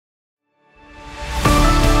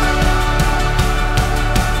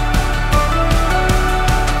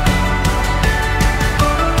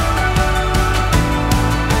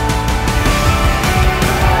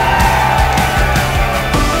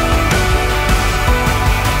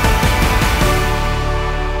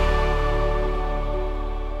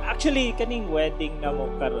Actually, kaning wedding na mo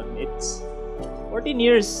karon, it's 14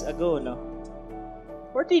 years ago, no?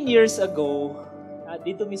 14 years ago,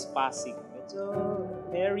 dito Miss Pasig, medyo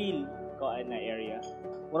merry ko na area.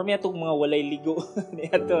 Marami atong mga walay ligo ni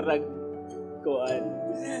ato rag koan.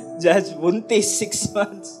 Judge buntis 6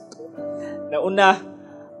 months. Nauna,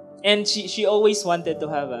 and she always wanted to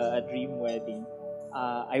have a dream wedding.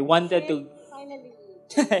 I wanted to Finally.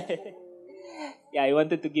 Yeah, I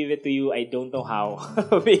wanted to give it to you. I don't know how.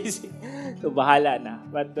 Basically. So bahala na.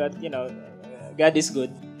 But you know, God is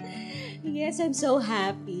good. Yes, I'm so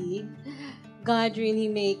happy. God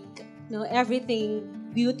really make everything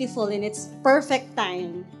beautiful in its perfect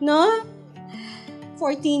time. No?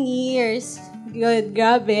 14 years. Good,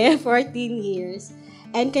 grabe. 14 years.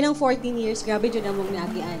 And kanang 14 years, grabe dyan ang mong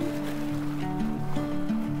nagian.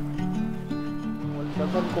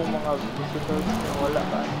 Dagan kong mga visitors na wala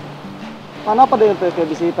ka. Ano pa din ito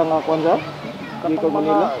bisita nga konza? Katong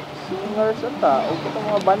mga singers ata, o katong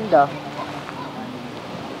mga banda.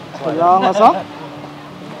 Wala nga sa?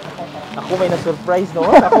 Ako may na-surprise no?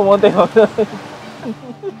 Ako mo tayo.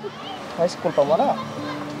 High school pa mo na.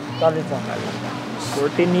 College na.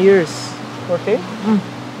 14 years. 14?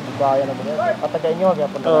 Kaya na ba yan? Patagay nyo, kaya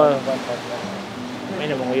punta na yung banda. May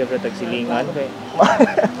namang uyab na tagsilingan.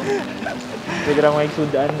 Pwede lang mga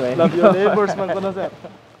iksudaan. Love your neighbors man ko na sir.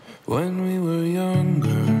 When we were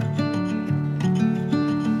younger,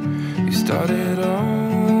 you started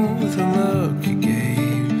off with a look you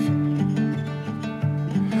gave,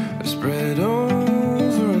 spread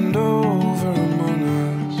over and over among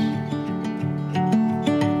us.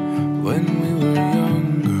 When we were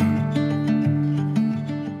younger.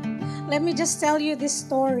 Let me just tell you this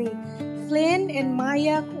story. Flynn and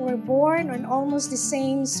Maya were born on almost the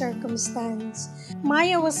same circumstance.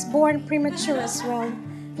 Maya was born premature as well.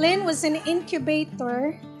 Flynn was in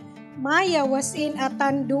incubator. Maya was in a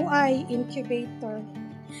tanduay incubator.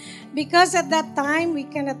 Because at that time, we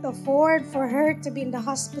cannot afford for her to be in the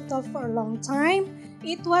hospital for a long time.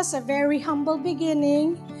 It was a very humble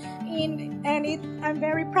beginning. I'm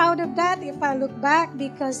very proud of that if I look back,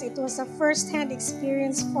 because it was a first-hand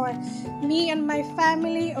experience for me and my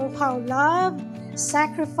family of how love,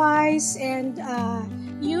 sacrifice, and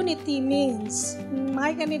unity means.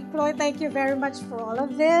 Mike and Chloe, thank you very much for all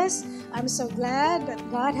of this. I'm so glad that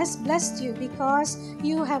God has blessed you, because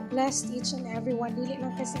you have blessed each and every one. Dili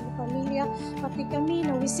lang kasi ng pamilya, pati kami,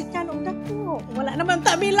 nawisikan o dako. Wala naman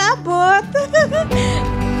kami labot.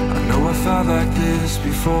 I know I felt like this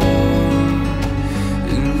before.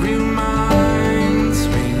 It reminds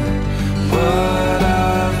me what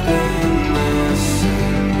I've been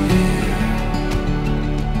missing here.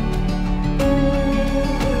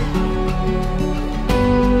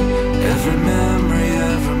 Every memory,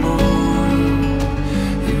 every moment,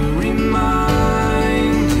 you reminding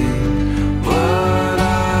what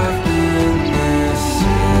I've been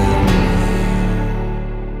missing here.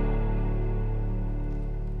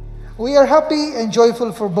 We are happy and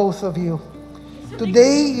joyful for both of you.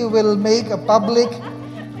 Today, you will make a public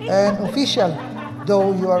and official,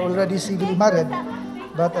 though you are already civilly married.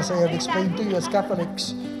 But as I have explained to you as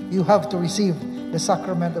Catholics, you have to receive the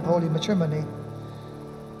sacrament of holy matrimony.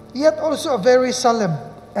 Yet also a very solemn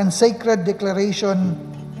and sacred declaration,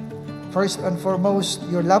 first and foremost,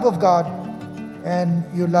 your love of God and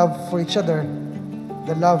your love for each other,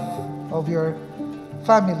 the love of your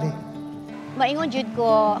family. Maingon jud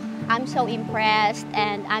ko, I'm so impressed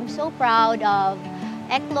and I'm so proud of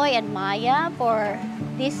Ekloy and Maya for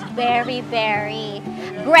this very, very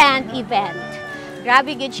grand event.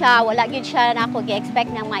 Grabe gud siya, wala gud siya na ako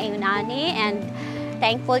gi-expect ng maayunani, and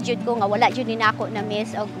thankful jud ko nga wala jud ni nako na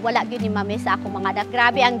miss o wala jud ni ma-miss ako mga anak.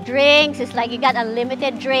 Grabe ang drinks, it's like you got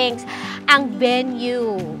unlimited drinks. Ang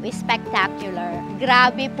venue is spectacular.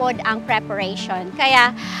 Grabe pod ang preparation.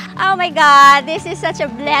 Kaya, oh my God, this is such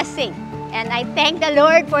a blessing. And I thank the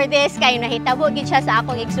Lord for this. Kaya nahitabo gid siya sa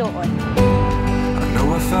akong igsuon. I know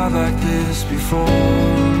I felt like this before.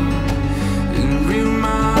 It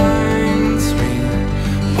reminds me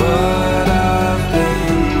what I've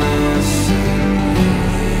been missing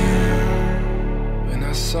here. When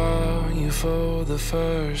I saw you for the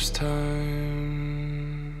first time.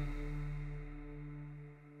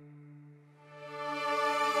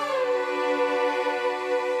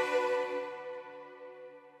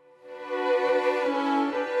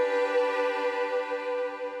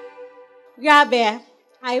 Grabe.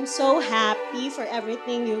 I am so happy for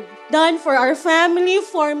everything you've done for our family,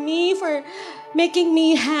 for me, for making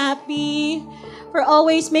me happy, for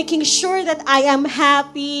always making sure that I am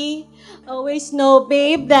happy. Always know,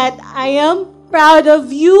 babe, that I am proud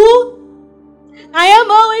of you. I am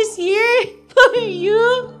always here for you.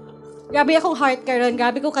 Grabe akong heart karon,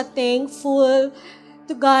 grabe ko ka-thankful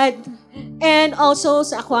to God and also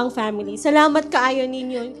sa ako ang family. Salamat kaayo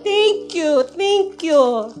ninyo. Thank you, thank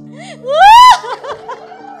you.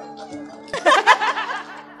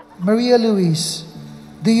 Maria Louise,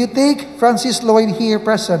 do you take Francis Lloyd here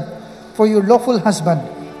present for your lawful husband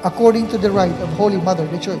according to the right of Holy Mother,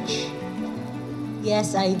 the Church?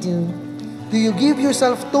 Yes, I do. Do you give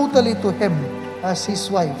yourself totally to him as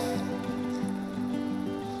his wife?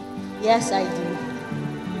 Yes, I do.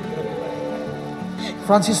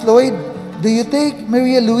 Francis Lloyd, do you take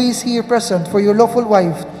Maria Louise here present for your lawful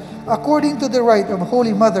wife according to the right of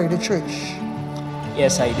Holy Mother, the Church?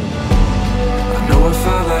 Yes, I do. I know I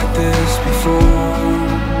felt like this before.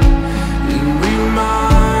 It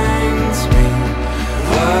reminds me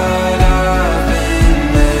what I've been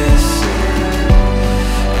missing.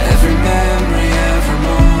 Every memory,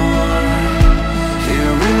 evermore.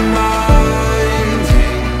 Here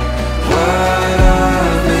reminding what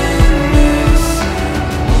I've been missing.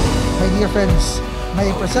 My dear friends, may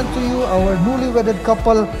I present to you our newly wedded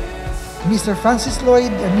couple, Mr. Francis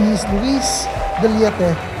Lloyd and Mrs. Louise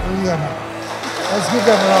Deliete Rihanna. Let's give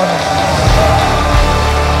them a round of applause.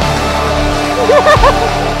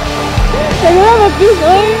 Salamat, Kiss,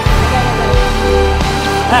 oy!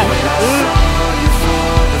 Ah,